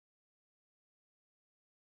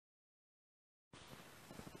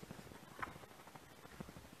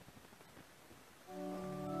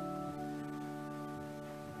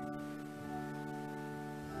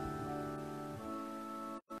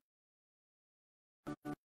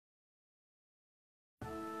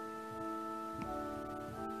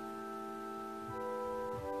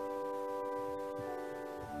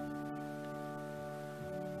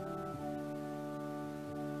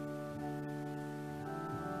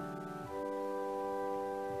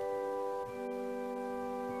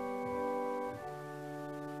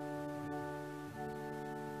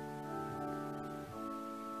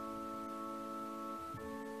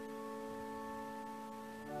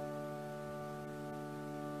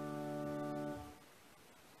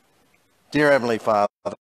Dear Heavenly Father,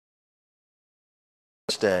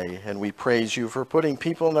 this day, and we praise you for putting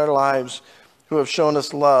people in our lives who have shown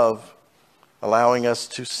us love, allowing us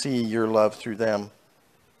to see your love through them.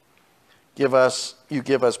 You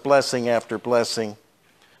give us blessing after blessing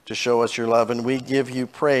to show us your love, and we give you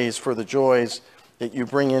praise for the joys that you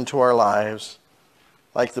bring into our lives,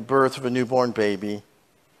 like the birth of a newborn baby,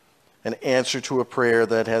 an answer to a prayer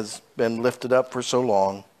that has been lifted up for so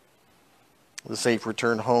long, the safe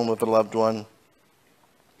return home of a loved one,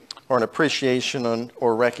 or an appreciation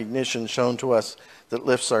or recognition shown to us that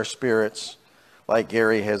lifts our spirits, like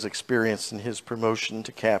Gary has experienced in his promotion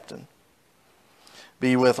to captain.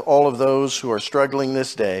 Be with all of those who are struggling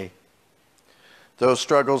this day. Those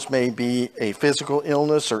struggles may be a physical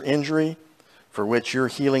illness or injury for which your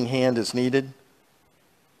healing hand is needed.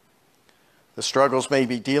 The struggles may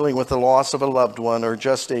be dealing with the loss of a loved one or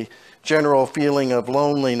just a general feeling of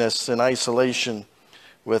loneliness and isolation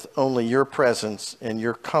with only your presence and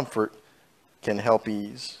your comfort can help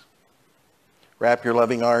ease. Wrap your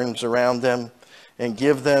loving arms around them and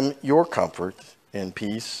give them your comfort and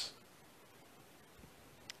peace.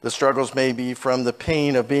 The struggles may be from the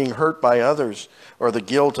pain of being hurt by others or the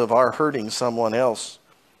guilt of our hurting someone else.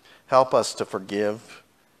 Help us to forgive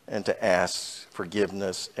and to ask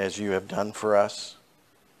forgiveness as you have done for us.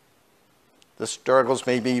 The struggles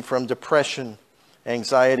may be from depression,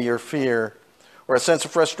 anxiety, or fear, or a sense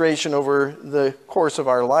of frustration over the course of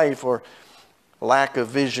our life, or lack of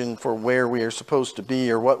vision for where we are supposed to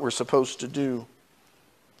be or what we're supposed to do.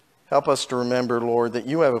 Help us to remember, Lord, that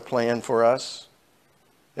you have a plan for us.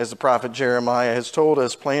 As the prophet Jeremiah has told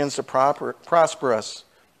us, plans to prosper us,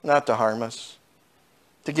 not to harm us,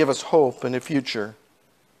 to give us hope and a future.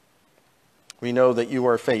 We know that you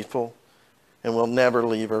are faithful and will never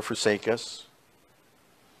leave or forsake us.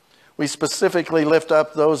 We specifically lift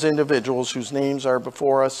up those individuals whose names are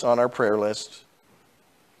before us on our prayer list.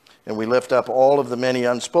 And we lift up all of the many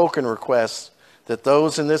unspoken requests that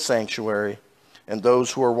those in this sanctuary and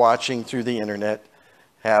those who are watching through the internet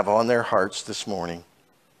have on their hearts this morning.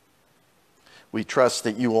 We trust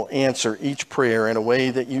that you will answer each prayer in a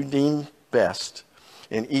way that you deem best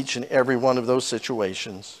in each and every one of those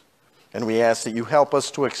situations. And we ask that you help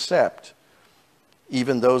us to accept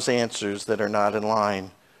even those answers that are not in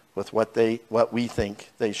line with what we think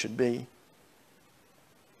they should be.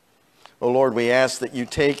 Oh Lord, we ask that you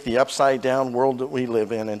take the upside down world that we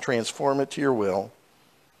live in and transform it to your will.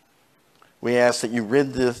 We ask that you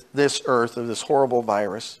rid this earth of this horrible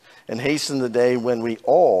virus and hasten the day when we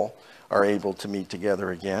all are able to meet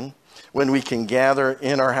together again, when we can gather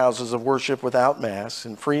in our houses of worship without masks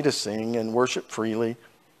and free to sing and worship freely,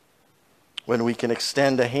 when we can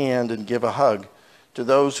extend a hand and give a hug to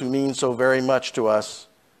those who mean so very much to us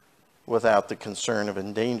without the concern of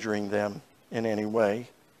endangering them in any way.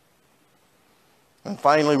 And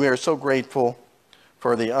finally, we are so grateful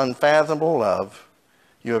for the unfathomable love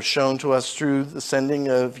you have shown to us through the sending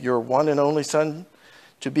of your one and only Son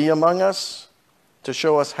to be among us, to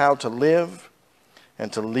show us how to live,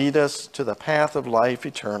 and to lead us to the path of life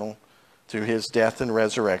eternal through his death and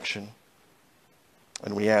resurrection.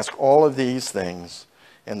 And we ask all of these things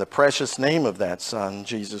in the precious name of that Son,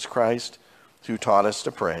 Jesus Christ, who taught us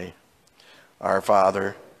to pray. Our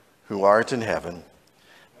Father, who art in heaven,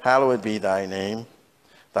 hallowed be thy name.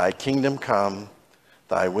 Thy kingdom come,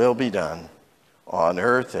 thy will be done, on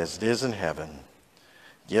earth as it is in heaven.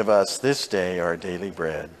 Give us this day our daily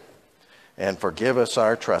bread, and forgive us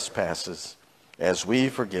our trespasses, as we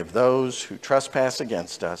forgive those who trespass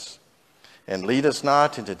against us. And lead us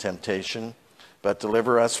not into temptation, but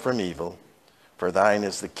deliver us from evil. For thine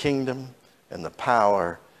is the kingdom, and the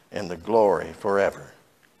power, and the glory forever.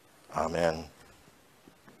 Amen.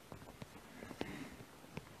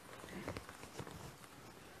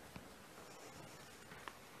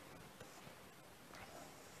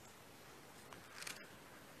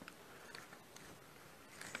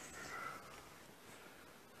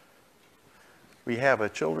 We have a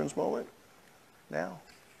children's moment now.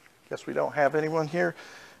 Guess we don't have anyone here.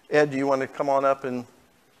 Ed, do you want to come on up and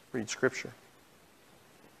read scripture?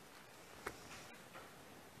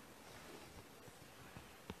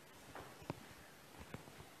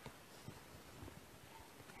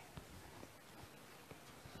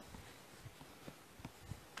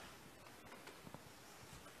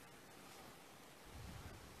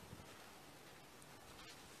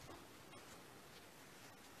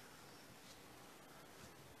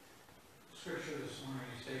 Scripture this morning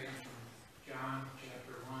is taken from John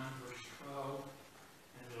chapter 1, verse 12,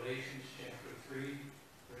 and Galatians chapter 3,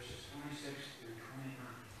 verses 26 through 29.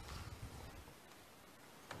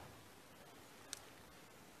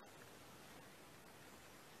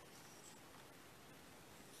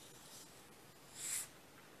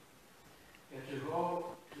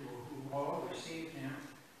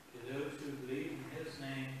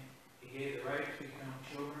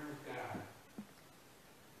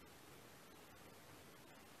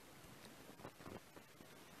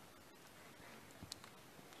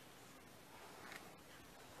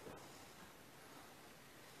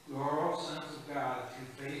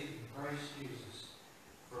 Christ Jesus.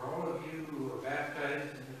 For all of you who are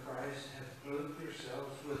baptized into Christ have clothed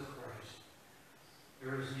yourselves with Christ.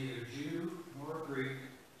 There is neither Jew nor Greek,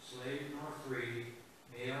 slave nor free,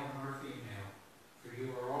 male nor female, for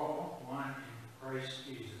you are all one in Christ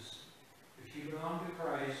Jesus. If you belong to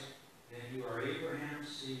Christ, then you are Abraham's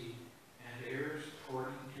seed and heirs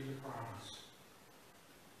according to the promise.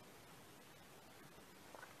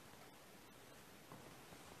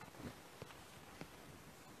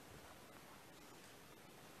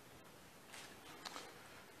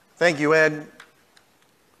 Thank you, Ed.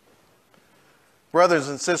 Brothers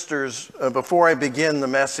and sisters, before I begin the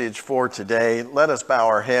message for today, let us bow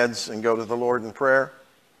our heads and go to the Lord in prayer.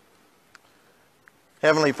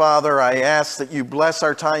 Heavenly Father, I ask that you bless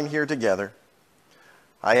our time here together.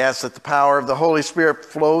 I ask that the power of the Holy Spirit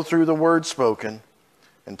flow through the word spoken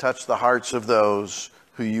and touch the hearts of those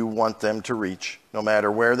who you want them to reach, no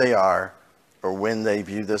matter where they are or when they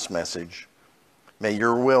view this message. May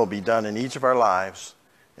your will be done in each of our lives,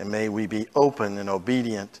 and may we be open and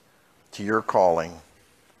obedient to your calling.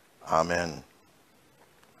 Amen.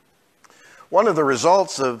 One of the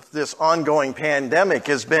results of this ongoing pandemic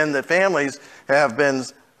has been that families have been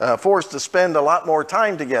forced to spend a lot more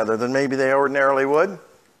time together than maybe they ordinarily would.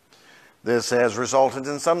 This has resulted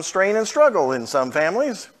in some strain and struggle in some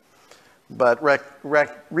families, but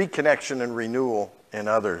reconnection and renewal in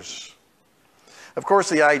others. Of course,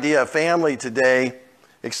 the idea of family today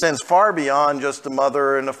extends far beyond just the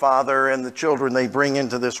mother and the father and the children they bring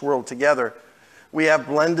into this world together. We have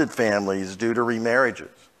blended families due to remarriages.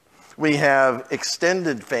 We have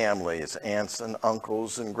extended families, aunts and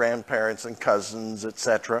uncles and grandparents and cousins,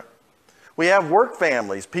 etc. We have work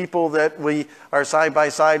families, people that we are side by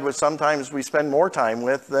side with, sometimes we spend more time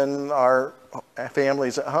with than our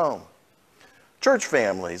families at home. Church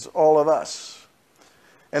families, all of us.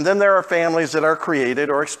 And then there are families that are created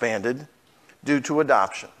or expanded due to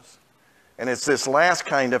adoptions. And it's this last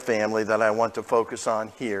kind of family that I want to focus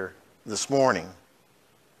on here this morning.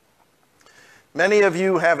 Many of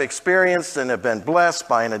you have experienced and have been blessed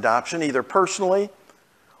by an adoption, either personally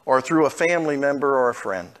or through a family member or a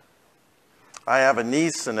friend. I have a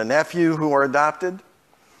niece and a nephew who are adopted.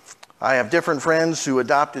 I have different friends who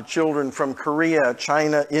adopted children from Korea,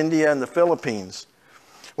 China, India, and the Philippines.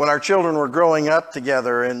 When our children were growing up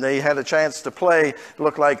together and they had a chance to play, it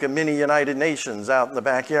looked like a mini United Nations out in the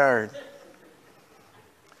backyard.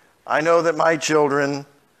 I know that my children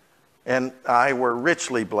and I were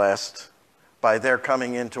richly blessed by their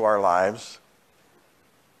coming into our lives.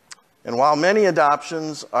 And while many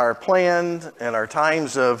adoptions are planned and are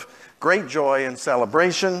times of great joy and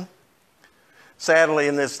celebration, sadly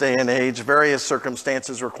in this day and age, various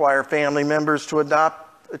circumstances require family members to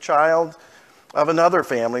adopt a child of another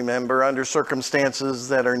family member under circumstances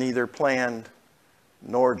that are neither planned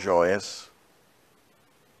nor joyous.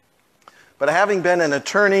 But having been an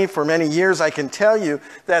attorney for many years, I can tell you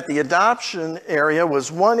that the adoption area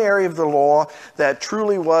was one area of the law that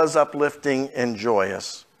truly was uplifting and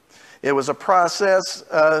joyous. It was a process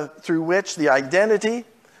through which the identity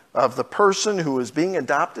of the person who is being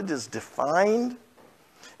adopted is defined,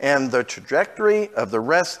 and the trajectory of the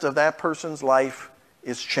rest of that person's life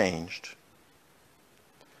is changed.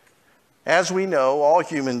 As we know, all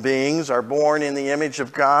human beings are born in the image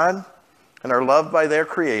of God and are loved by their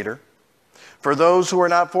Creator. For those who are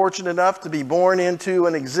not fortunate enough to be born into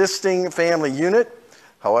an existing family unit,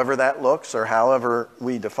 however that looks or however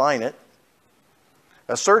we define it,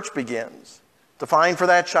 a search begins to find for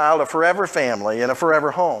that child a forever family and a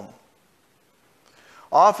forever home.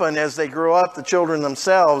 Often as they grow up, the children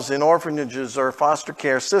themselves in orphanages or foster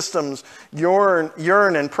care systems yearn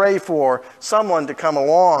and pray for someone to come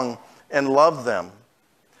along and love them,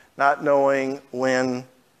 not knowing when,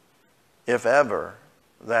 if ever,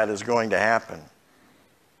 that is going to happen.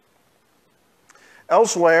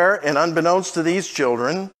 Elsewhere, and unbeknownst to these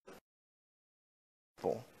children,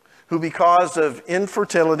 who because of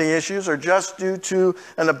infertility issues or just due to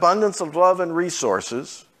an abundance of love and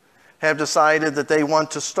resources, have decided that they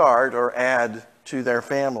want to start or add to their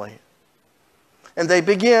family. And they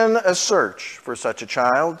begin a search for such a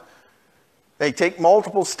child. They take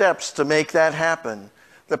multiple steps to make that happen.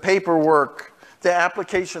 The paperwork, the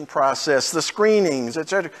application process, the screenings,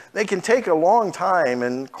 etc. They can take a long time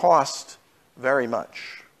and cost very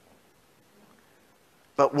much.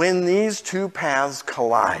 But when these two paths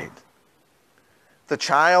collide, the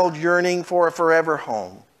child yearning for a forever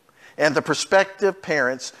home and the prospective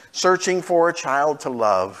parents searching for a child to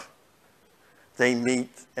love, they meet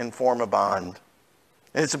and form a bond.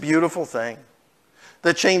 And it's a beautiful thing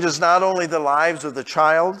that changes not only the lives of the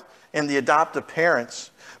child and the adoptive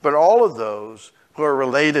parents, but all of those who are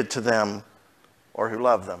related to them or who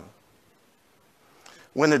love them.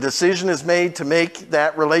 When a decision is made to make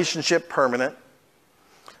that relationship permanent,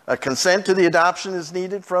 a consent to the adoption is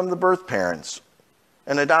needed from the birth parents,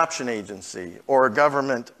 an adoption agency, or a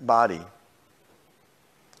government body.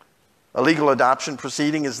 A legal adoption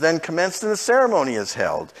proceeding is then commenced and a ceremony is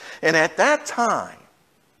held. And at that time,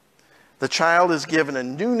 the child is given a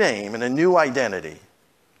new name and a new identity.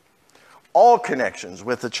 All connections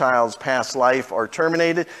with the child's past life are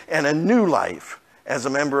terminated, and a new life as a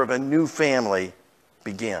member of a new family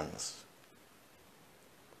begins.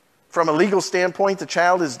 From a legal standpoint, the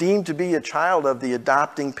child is deemed to be a child of the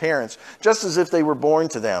adopting parents, just as if they were born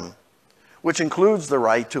to them, which includes the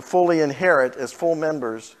right to fully inherit as full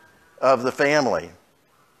members of the family.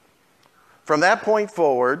 From that point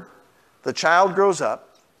forward, the child grows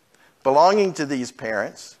up, belonging to these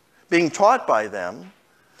parents, being taught by them,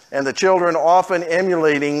 and the children often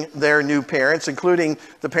emulating their new parents, including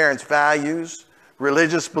the parents' values,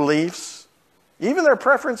 religious beliefs, even their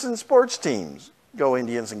preference in sports teams. Go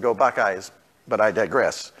Indians and go Buckeyes, but I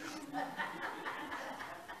digress.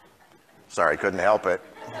 Sorry, couldn't help it.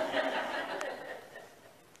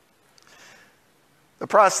 The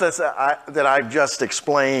process that I've just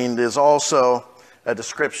explained is also a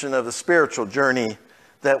description of the spiritual journey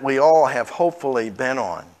that we all have hopefully been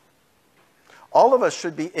on. All of us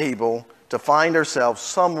should be able to find ourselves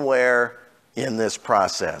somewhere in this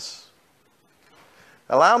process.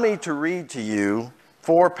 Allow me to read to you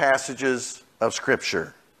 4 passages of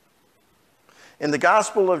Scripture. In the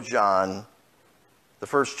Gospel of John, the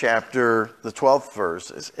 1st chapter, the 12th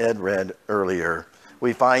verse, as Ed read earlier,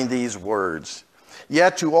 we find these words.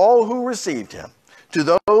 Yet to all who received him,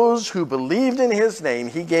 to those who believed in his name,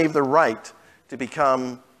 he gave the right to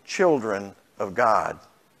become children of God.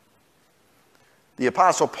 The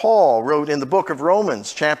Apostle Paul wrote in the book of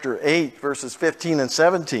Romans, chapter 8, verses 15 and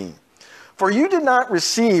 17, For you did not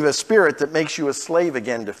receive a spirit that makes you a slave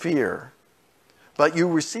again to fear, but you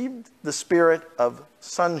received the spirit of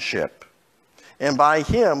sonship. And by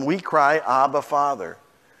him we cry, Abba, Father,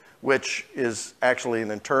 which is actually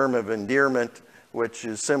a term of endearment, which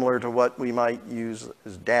is similar to what we might use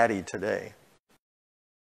as daddy today.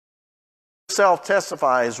 Self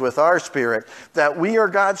testifies with our spirit that we are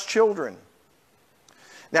God's children.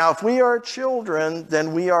 Now, if we are children,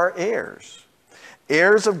 then we are heirs.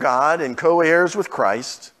 Heirs of God and co-heirs with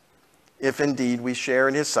Christ, if indeed we share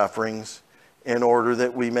in his sufferings, in order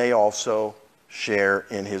that we may also share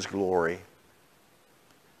in his glory.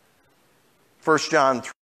 1 John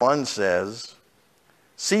 3:1 says,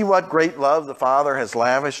 See what great love the Father has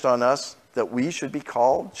lavished on us, that we should be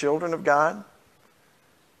called children of God.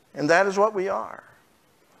 And that is what we are.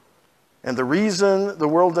 And the reason the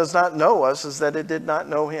world does not know us is that it did not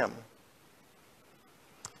know him.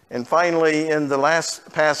 And finally, in the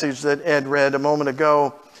last passage that Ed read a moment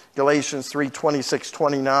ago, Galatians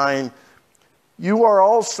 3:26-29, you are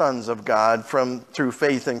all sons of God through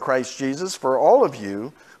faith in Christ Jesus, for all of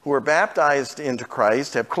you who are baptized into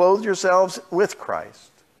Christ have clothed yourselves with Christ.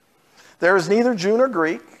 There is neither Jew nor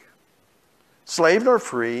Greek, slave nor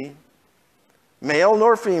free, male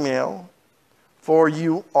nor female, for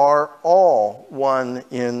you are all one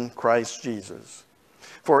in Christ Jesus.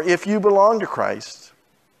 For if you belong to Christ,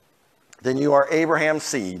 then you are Abraham's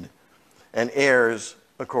seed and heirs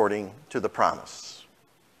according to the promise.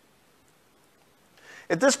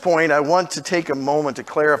 At this point, I want to take a moment to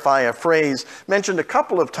clarify a phrase mentioned a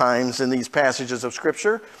couple of times in these passages of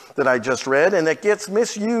Scripture that I just read, and that gets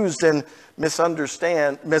misused and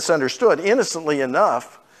misunderstood innocently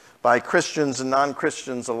enough by Christians and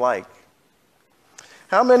non-Christians alike.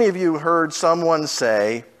 How many of you heard someone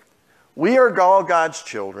say, we are all God's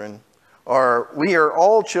children, or we are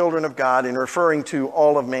all children of God, in referring to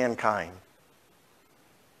all of mankind?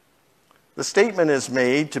 The statement is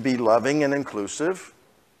made to be loving and inclusive,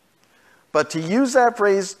 but to use that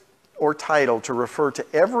phrase or title to refer to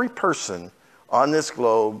every person on this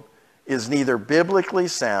globe is neither biblically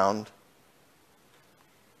sound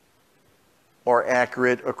or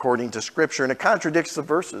accurate according to Scripture, and it contradicts the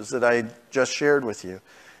verses that I just shared with you.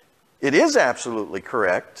 It is absolutely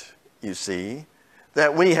correct, you see,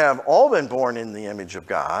 that we have all been born in the image of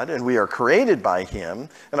God, and we are created by him,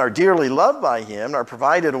 and are dearly loved by him, and are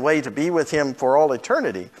provided a way to be with him for all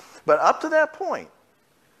eternity. But up to that point,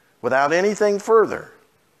 without anything further,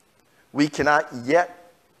 we cannot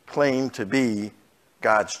yet claim to be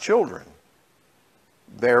God's children.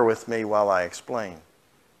 Bear with me while I explain.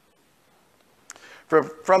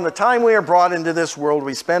 From the time we are brought into this world,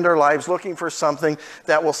 we spend our lives looking for something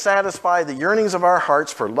that will satisfy the yearnings of our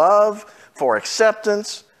hearts for love, for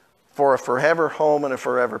acceptance, for a forever home and a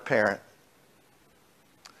forever parent.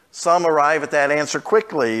 Some arrive at that answer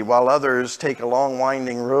quickly, while others take a long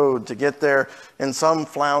winding road to get there, and some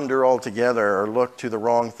flounder altogether or look to the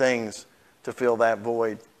wrong things to fill that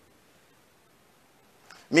void.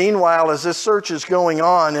 Meanwhile, as this search is going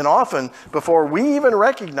on, and often before we even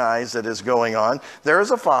recognize it is going on, there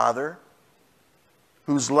is a Father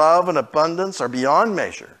whose love and abundance are beyond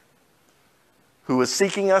measure, who is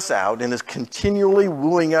seeking us out and is continually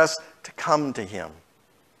wooing us to come to him.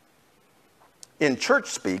 In church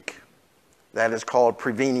speak, that is called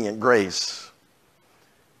prevenient grace.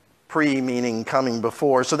 Pre meaning coming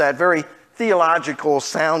before. So that very theological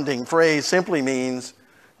sounding phrase simply means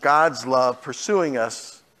God's love pursuing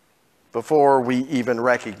us before we even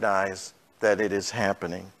recognize that it is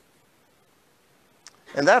happening.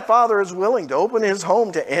 And that Father is willing to open his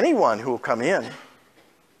home to anyone who will come in.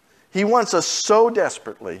 He wants us so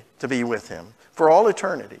desperately to be with him for all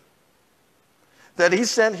eternity that he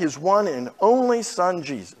sent his one and only Son,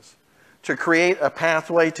 Jesus, to create a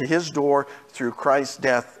pathway to his door through Christ's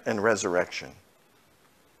death and resurrection.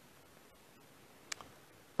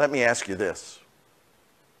 Let me ask you this.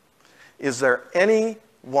 Is there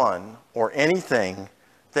anyone or anything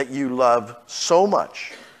that you love so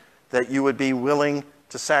much that you would be willing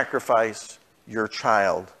to sacrifice your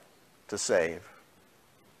child to save?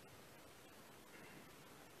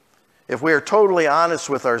 If we are totally honest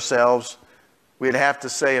with ourselves, we'd have to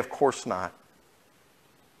say, of course not.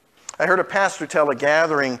 I heard a pastor tell a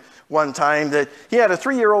gathering one time that he had a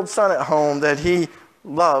 3-year-old son at home that he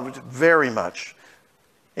loved very much.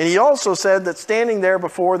 And he also said that standing there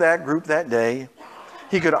before that group that day,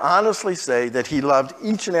 he could honestly say that he loved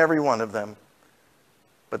each and every one of them.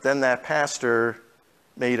 But then that pastor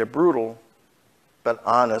made a brutal but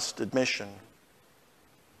honest admission.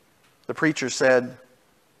 The preacher said,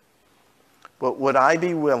 "But would I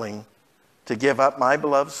be willing to give up my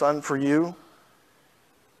beloved son for you?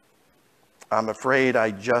 I'm afraid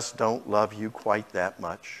I just don't love you quite that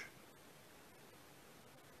much."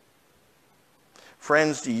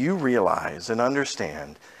 Friends, do you realize and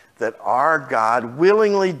understand that our God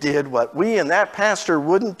willingly did what we and that pastor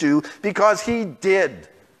wouldn't do because he did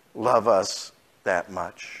love us that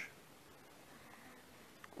much?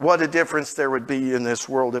 What a difference there would be in this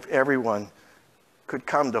world if everyone could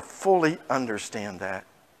come to fully understand that.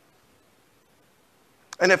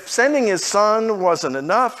 And if sending his Son wasn't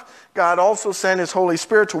enough, God also sent his Holy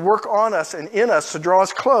Spirit to work on us and in us to draw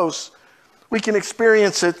us close. We can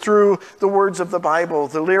experience it through the words of the Bible,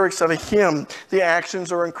 the lyrics of a hymn, the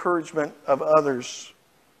actions or encouragement of others.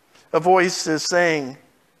 A voice is saying,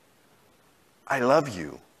 "I love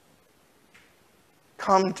you.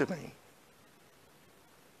 Come to me."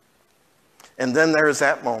 And then there is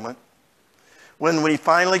that moment when we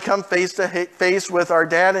finally come face to face with our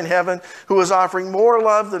Dad in heaven, who is offering more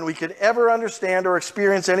love than we could ever understand or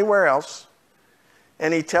experience anywhere else.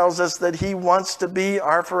 And he tells us that he wants to be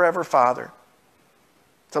our forever Father,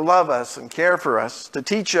 to love us and care for us, to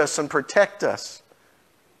teach us and protect us.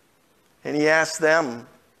 And he asks them,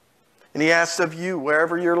 and he asks of you,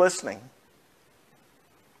 wherever you're listening,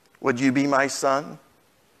 would you be my son?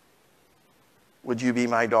 Would you be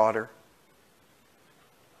my daughter?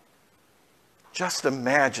 Just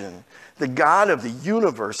imagine the God of the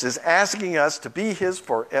universe is asking us to be his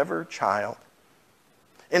forever child.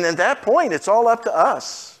 And at that point, it's all up to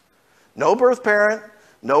us. No birth parent,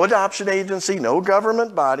 no adoption agency, no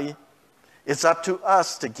government body. It's up to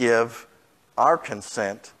us to give our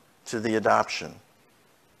consent to the adoption.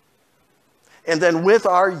 And then with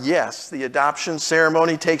our yes, the adoption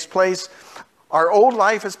ceremony takes place. Our old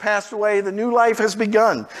life has passed away, the new life has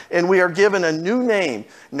begun, and we are given a new name,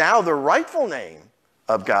 now the rightful name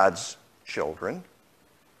of God's children,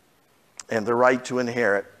 and the right to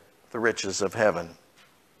inherit the riches of heaven.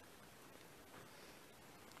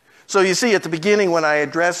 So you see, at the beginning when I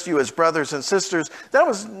addressed you as brothers and sisters, that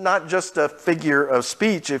was not just a figure of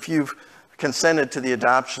speech. If you've consented to the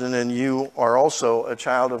adoption and you are also a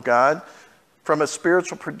child of God, from a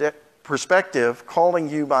spiritual perspective, calling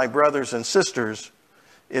you my brothers and sisters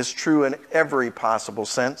is true in every possible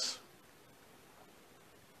sense.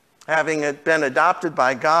 Having been adopted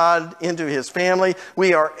by God into his family,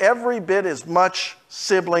 we are every bit as much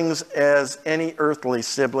siblings as any earthly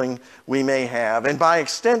sibling we may have. And by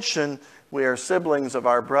extension, we are siblings of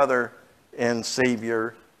our brother and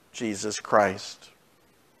Savior, Jesus Christ.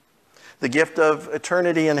 The gift of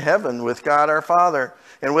eternity in heaven with God our Father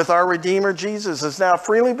and with our Redeemer Jesus is now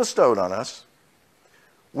freely bestowed on us.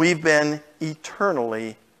 We've been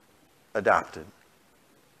eternally adopted.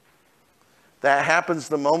 That happens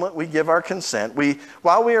the moment we give our consent.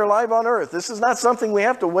 While we are alive on earth, this is not something we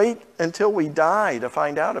have to wait until we die to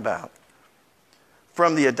find out about.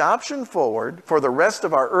 From the adoption forward, for the rest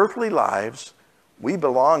of our earthly lives, we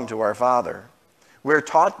belong to our Father. We're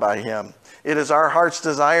taught by him. It is our heart's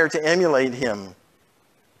desire to emulate him.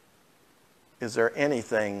 Is there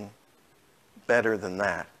anything better than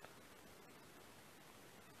that?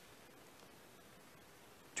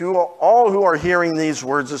 To all who are hearing these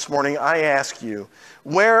words this morning, I ask you,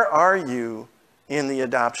 where are you in the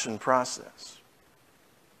adoption process?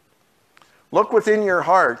 Look within your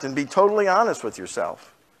heart and be totally honest with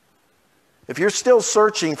yourself. If you're still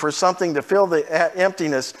searching for something to fill the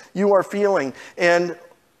emptiness you are feeling, and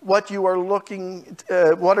what are you looking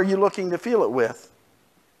to fill it with?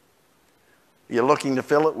 Are you looking to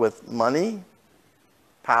fill it with money,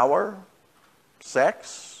 power,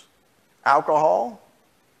 sex, alcohol,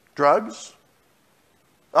 drugs?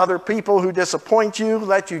 Other people who disappoint you,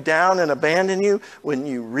 let you down, and abandon you when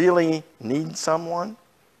you really need someone?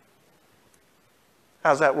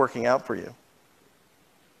 How's that working out for you?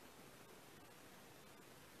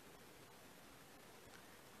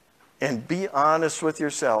 And be honest with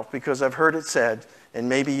yourself, because I've heard it said, and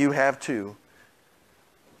maybe you have too,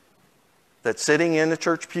 that sitting in a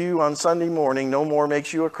church pew on Sunday morning no more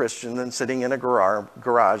makes you a Christian than sitting in a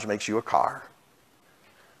garage makes you a car.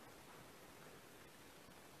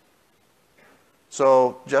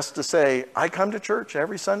 So just to say, I come to church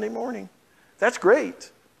every Sunday morning, that's great.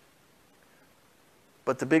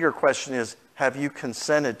 But the bigger question is, have you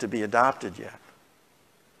consented to be adopted yet?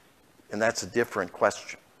 And that's a different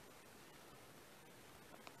question.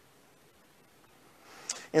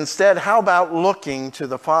 Instead, how about looking to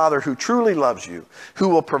the Father who truly loves you, who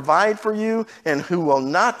will provide for you, and who will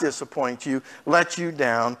not disappoint you, let you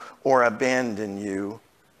down, or abandon you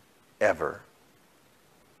ever?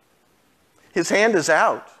 His hand is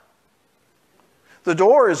out. The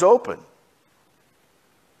door is open.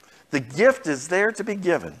 The gift is there to be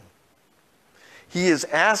given. He is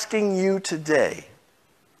asking you today,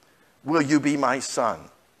 will you be my son?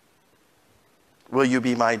 Will you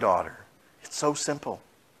be my daughter? It's so simple,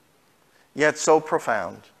 yet so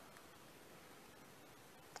profound.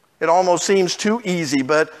 It almost seems too easy,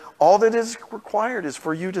 but all that is required is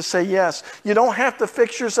for you to say yes. You don't have to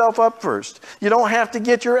fix yourself up first. You don't have to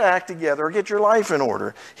get your act together or get your life in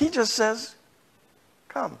order. He just says,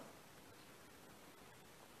 come.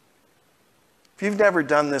 If you've never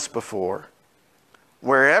done this before,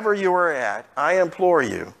 wherever you are at, I implore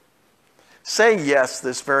you, say yes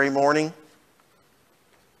this very morning.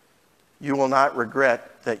 You will not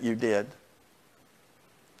regret that you did.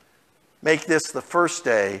 Make this the first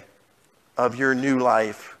day of your new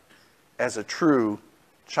life as a true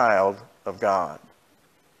child of God.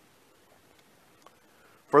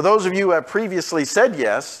 For those of you who have previously said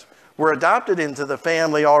yes, were adopted into the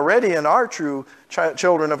family already and are true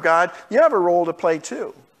children of God, you have a role to play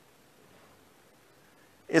too.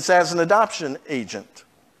 It's as an adoption agent.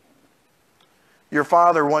 Your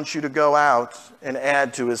Father wants you to go out and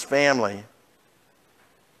add to his family.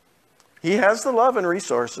 He has the love and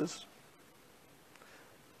resources.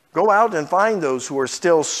 Go out and find those who are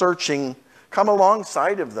still searching. Come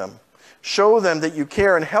alongside of them. Show them that you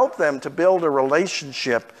care and help them to build a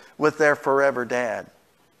relationship with their forever dad.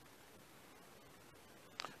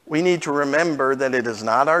 We need to remember that it is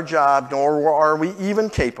not our job, nor are we even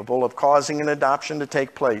capable of causing an adoption to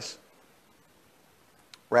take place.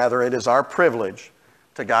 Rather, it is our privilege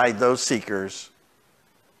to guide those seekers,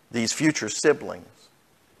 these future siblings,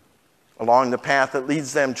 along the path that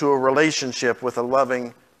leads them to a relationship with a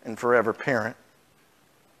loving and forever parent.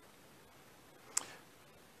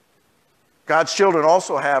 God's children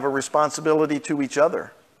also have a responsibility to each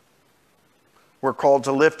other. We're called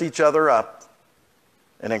to lift each other up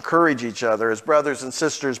and encourage each other as brothers and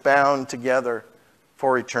sisters bound together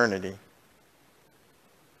for eternity.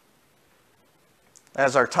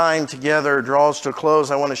 As our time together draws to a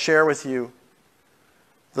close, I want to share with you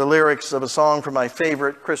the lyrics of a song from my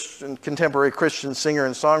favorite contemporary Christian singer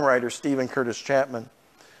and songwriter, Stephen Curtis Chapman,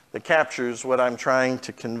 that captures what I'm trying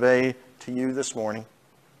to convey to you this morning.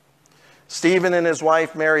 Stephen and his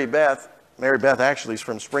wife, Mary Beth actually is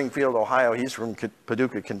from Springfield, Ohio. He's from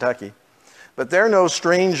Paducah, Kentucky. But they're no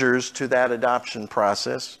strangers to that adoption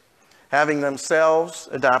process, having themselves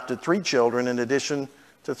adopted 3 children in addition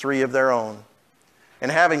to 3 of their own,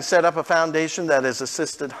 and having set up a foundation that has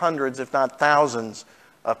assisted hundreds, if not thousands,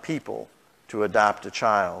 of people to adopt a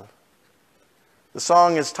child. The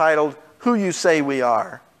song is titled, Who You Say We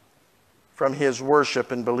Are, from his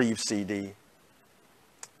Worship and Believe CD.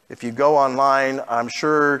 If you go online, I'm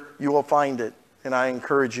sure you will find it, and I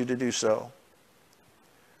encourage you to do so.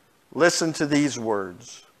 Listen to these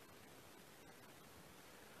words.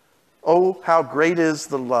 Oh, how great is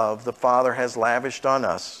the love the Father has lavished on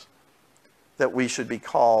us, that we should be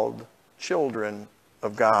called children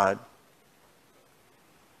of God.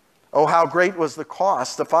 Oh, how great was the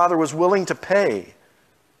cost the Father was willing to pay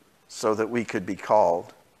so that we could be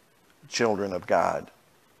called children of God.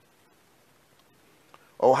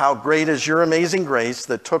 Oh, how great is your amazing grace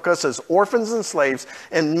that took us as orphans and slaves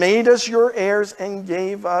and made us your heirs and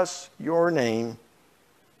gave us your name.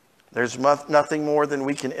 There's nothing more than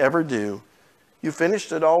we can ever do. You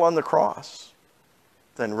finished it all on the cross,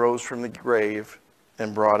 then rose from the grave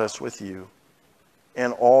and brought us with you.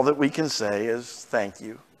 And all that we can say is thank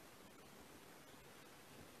you.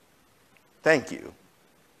 Thank you.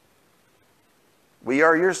 We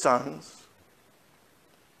are your sons.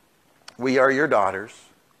 We are your daughters.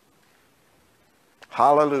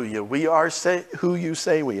 Hallelujah. We are who you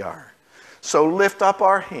say we are. So lift up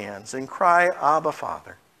our hands and cry, Abba,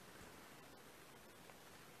 Father.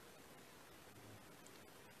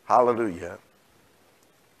 Hallelujah.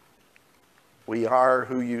 We are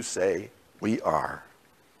who you say we are.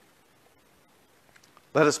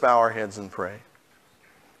 Let us bow our heads and pray.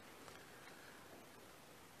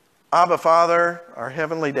 Abba, Father, our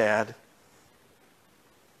Heavenly Dad,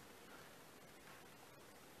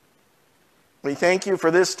 we thank you for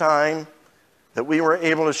this time that we were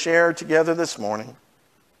able to share together this morning.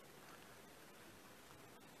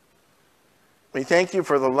 We thank you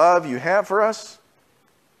for the love you have for us,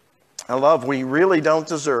 a love we really don't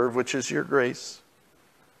deserve, which is your grace.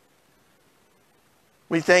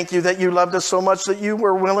 We thank you that you loved us so much that you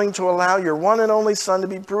were willing to allow your one and only Son to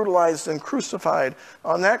be brutalized and crucified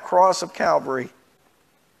on that cross of Calvary,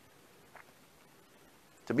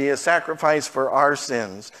 to be a sacrifice for our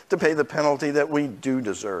sins, to pay the penalty that we do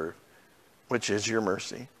deserve, which is your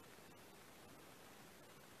mercy.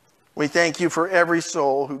 We thank you for every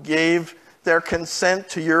soul who gave their consent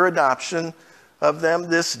to your adoption of them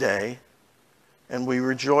this day, and we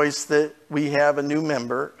rejoice that we have a new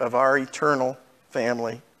member of our eternal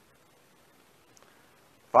family.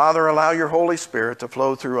 Father, allow your Holy Spirit to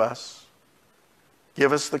flow through us.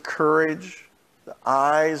 Give us the courage, the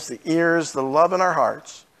eyes, the ears, the love in our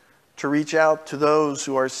hearts to reach out to those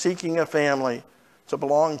who are seeking a family to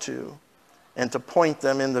belong to and to point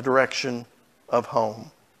them in the direction of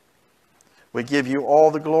home. We give you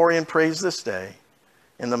all the glory and praise this day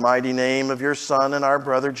in the mighty name of your Son and our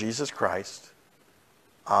brother Jesus Christ.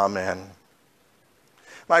 Amen.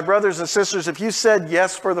 My brothers and sisters, if you said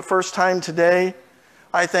yes for the first time today,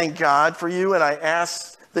 I thank God for you and I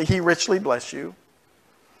ask that he richly bless you.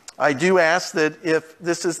 I do ask that if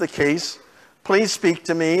this is the case, please speak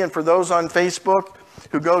to me. And for those on Facebook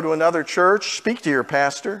who go to another church, speak to your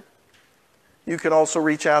pastor. You can also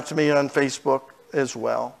reach out to me on Facebook as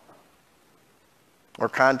well, or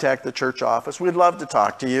contact the church office. We'd love to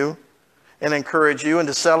talk to you and encourage you and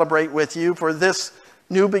to celebrate with you for this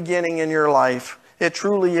new beginning in your life. It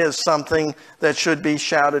truly is something that should be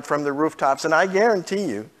shouted from the rooftops. And I guarantee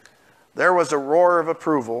you, there was a roar of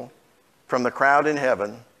approval from the crowd in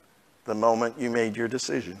heaven the moment you made your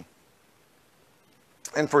decision.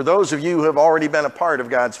 And for those of you who have already been a part of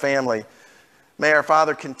God's family, may our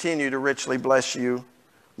Father continue to richly bless you,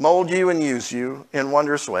 mold you and use you in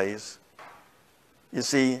wondrous ways. You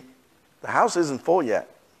see, the house isn't full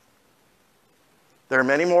yet. There are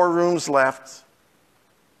many more rooms left.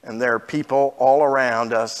 And there are people all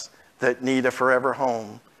around us that need a forever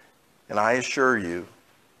home. And I assure you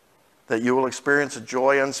that you will experience a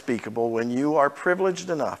joy unspeakable when you are privileged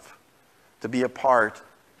enough to be a part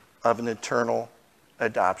of an eternal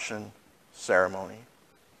adoption ceremony.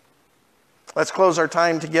 Let's close our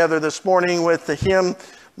time together this morning with the hymn,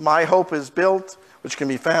 My Hope is Built, which can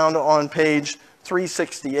be found on page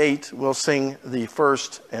 368. We'll sing the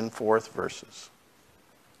first and fourth verses.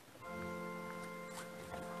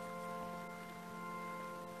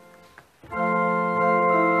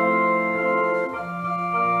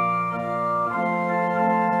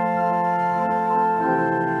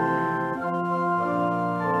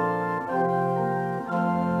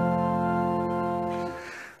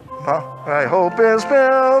 My hope is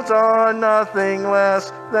built on nothing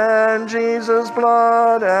less than Jesus'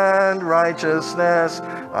 blood and righteousness.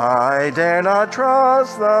 I dare not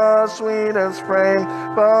trust the sweetest frame,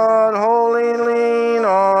 but wholly lean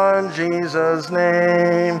on Jesus'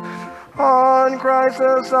 name. On Christ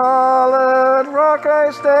the solid rock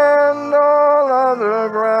I stand, all other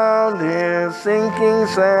ground is sinking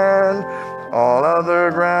sand. All other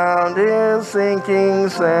ground is sinking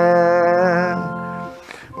sand.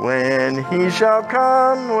 When he shall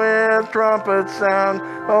come with trumpet sound,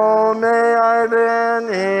 oh, may I then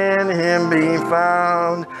in him be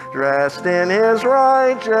found, dressed in his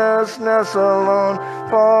righteousness alone,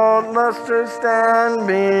 faultless to stand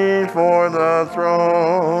before the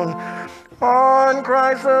throne. On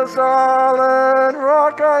Christ the solid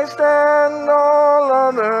rock I stand, all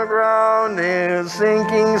other ground is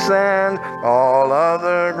sinking sand, all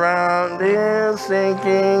other ground is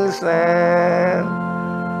sinking sand.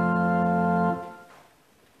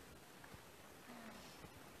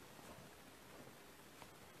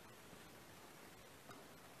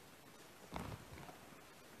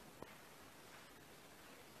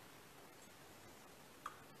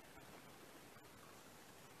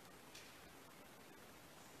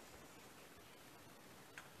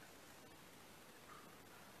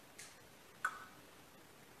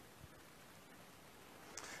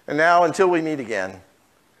 And now, until we meet again,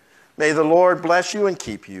 may the Lord bless you and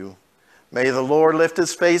keep you. May the Lord lift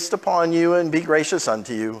his face upon you and be gracious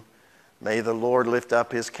unto you. May the Lord lift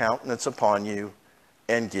up his countenance upon you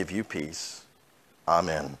and give you peace.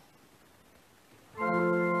 Amen.